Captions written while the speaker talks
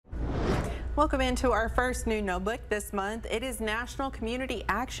Welcome into our first new notebook this month. It is National Community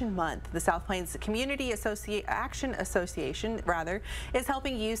Action Month. The South Plains Community Action Association is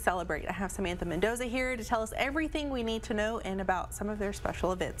helping you celebrate. I have Samantha Mendoza here to tell us everything we need to know and about some of their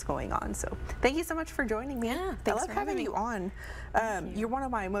special events going on. So thank you so much for joining me. Yeah, I love having you on. You're one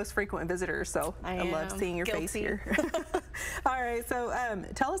of my most frequent visitors, so I love seeing your face here. All right, so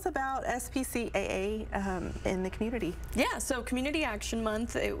tell us about SPCAA in the community. Yeah, so Community Action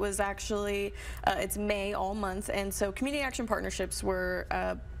Month, it was actually, it's May all month, and so Community Action Partnerships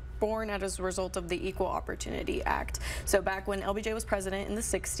were born as a result of the Equal Opportunity Act. So back when LBJ was president in the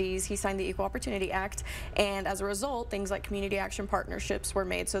 60s, he signed the Equal Opportunity Act, and as a result, things like community action partnerships were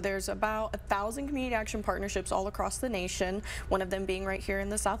made. So there's about 1,000 community action partnerships all across the nation, one of them being right here in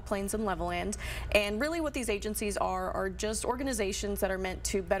the South Plains and Levelland. And really what these agencies are just organizations that are meant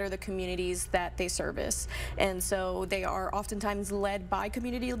to better the communities that they service. And so they are oftentimes led by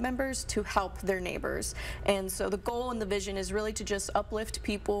community members to help their neighbors. And so the goal and the vision is really to just uplift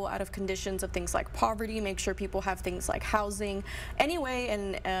people out of conditions of things like poverty, make sure people have things like housing, anyway,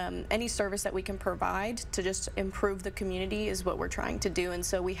 and any service that we can provide to just improve the community is what we're trying to do. And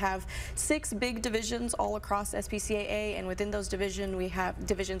so we have 6 big divisions all across SPCAA, and within those divisions we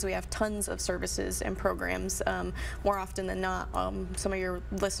have tons of services and programs. More often than not, some of your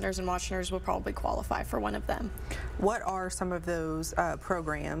listeners and watchers will probably qualify for one of them. What are some of those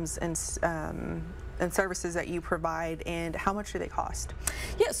programs and services that you provide, and how much do they cost?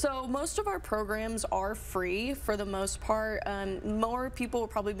 Yeah, so most of our programs are free for the most part. More people will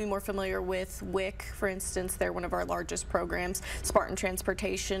probably be more familiar with WIC, for instance. They're one of our largest programs, Spartan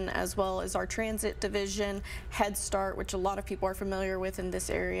Transportation, as well as our transit division, Head Start, which a lot of people are familiar with in this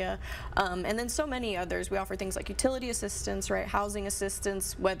area, and then so many others. We offer things like utility assistance, right, housing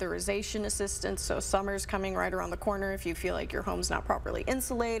assistance, weatherization assistance. So summer's coming right around the corner. If you feel like your home's not properly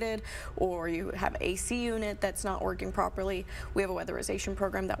insulated or you have AC unit that's not working properly, we have a weatherization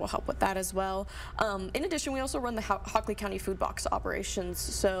program that will help with that as well. In addition, we also run the Hockley County Food Box operations.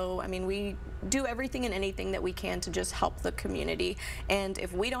 So, I mean, we do everything and anything that we can to just help the community. And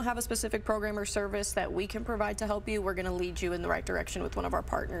if we don't have a specific program or service that we can provide to help you, we're going to lead you in the right direction with one of our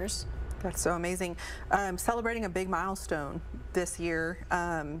partners. That's so amazing. Celebrating a big milestone this year,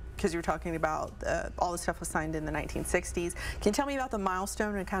 because you're talking about all the stuff was signed in the 1960s. Can you tell me about the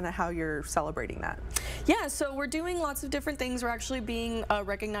milestone and kind of how you're celebrating that? Yeah, so we're doing lots of different things. We're actually being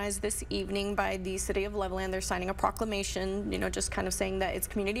recognized this evening by the City of Levelland. They're signing a proclamation, you know, just kind of saying that it's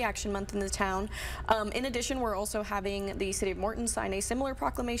Community Action Month in the town. In addition, we're also having the City of Morton sign a similar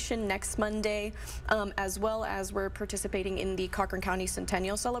proclamation next Monday, as well as we're participating in the Cochran County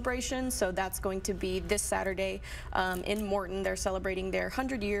Centennial Celebration. So that's going to be this Saturday in Morton. They're celebrating their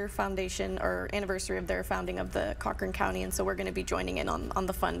 100-year foundation or anniversary of their founding of the Cochran County, and so we're going to be joining in on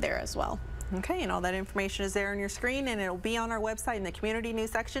the fun there as well. Okay, and all that information is there on your screen, and it'll be on our website in the community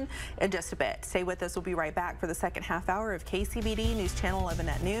news section in just a bit. Stay with us. We'll be right back for the second half hour of KCBD News Channel 11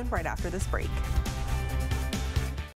 at noon right after this break.